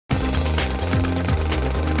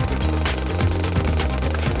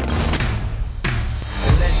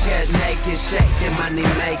it shake and money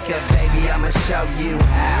maker, baby, I'ma show you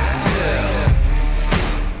how to.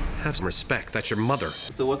 Have some respect, that's your mother.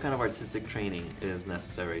 So what kind of artistic training is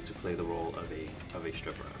necessary to play the role of a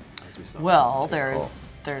stripper, as we saw? Well,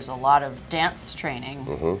 there's a lot of dance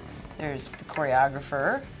training. There's the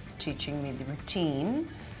choreographer teaching me the routine,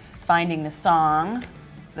 finding the song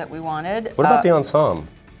that we wanted. What about the ensemble?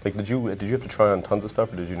 Like, did you have to try on tons of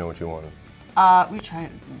stuff, or did you know what you wanted? We tried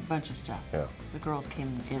a bunch of stuff. Yeah. The girls came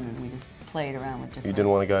in and we just played around with different. You didn't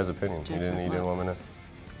want a guy's opinion. You didn't want me to.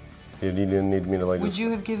 You didn't need me to like. Would you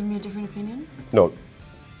have given me a different opinion? No.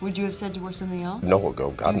 Would you have said to wear something else? No,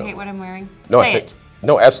 God, you no. hate what I'm wearing? No, Say it.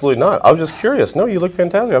 No, absolutely not. I was just curious. No, you look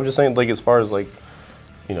fantastic. I was just saying, like, as far as like,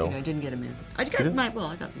 you know. I didn't get an answer. I got my. Well,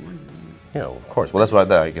 I got one. Yeah, of course. Well, that's what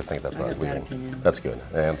I think that's what I was got that leaving. opinion. That's good.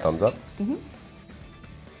 And thumbs up.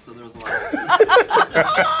 So there was a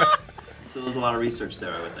lot. So there was a lot of research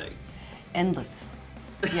there, I would think. Endless.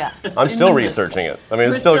 Yeah. I'm still researching it. I mean,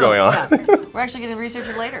 it's still going on. Yeah. We're actually going to research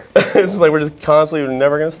it later. It's like we're just constantly, we're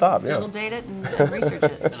never going to stop. Yeah. Double date it and research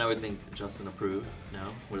it. And I would think Justin approved. No,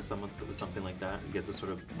 with something like that, you get to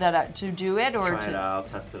sort of that to do it or try it out,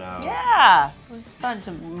 test it out. Yeah, it was fun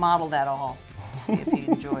to model that all. See if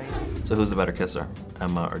you enjoyed. So who's the better kisser,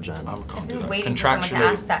 Emma or Jen? I can't do You're that. waiting for someone to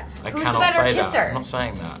ask that. I Who's cannot the better say kisser? that. I'm not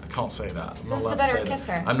saying that. I can't say that. I'm not Who's the allowed better to say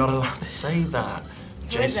kisser? That. I'm not allowed to say that.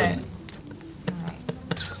 Jason.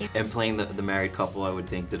 And playing the married couple, I would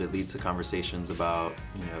think that it leads to conversations about,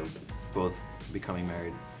 both becoming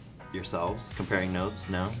married yourselves, comparing notes,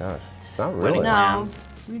 no? Gosh, not really. Wedding No, plans.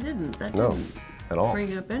 we didn't. That No, didn't at all.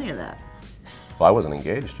 bring up any of that. Well, I wasn't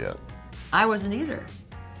engaged yet. I wasn't either.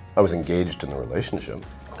 I was engaged in the relationship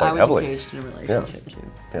I quite was heavily. engaged in a relationship too.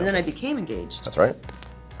 Yeah. And then I became engaged. That's right.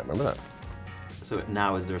 I remember that. So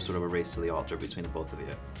now is there sort of a race to the altar between the both of you?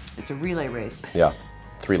 It's a relay race. Yeah,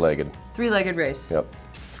 three-legged. Three-legged race. Yep,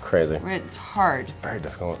 it's crazy. It's hard. Very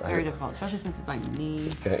difficult. Very difficult, especially since it's my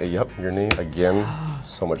knee. Yep, your knee, again,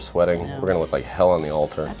 so much sweating. Yeah. We're gonna look like hell on the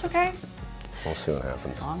altar. That's okay. We'll see what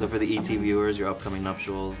happens. So for the ET viewers, your upcoming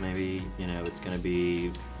nuptials, maybe, it's going to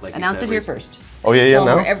be like Announce it here first. Oh yeah, Tell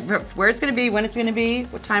now? where it's going to be, when it's going to be,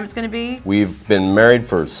 what time it's going to be. We've been married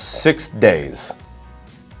for 6 days.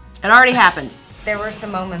 It already happened. There were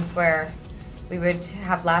some moments where we would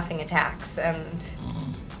have laughing attacks, and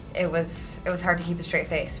it was hard to keep a straight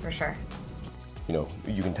face, for sure. You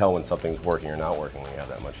can tell when something's working or not working when you have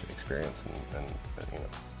that much experience, and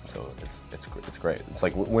so it's great. It's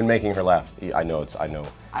like when making her laugh. I know.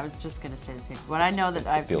 I was just going to say the same. When I know that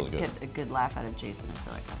I feels get good. a good laugh out of Jason, I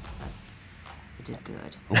feel like I did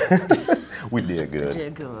good. We did good. We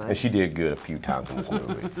did good. And she did good a few times in this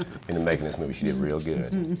movie. In making this movie, she did real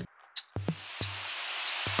good.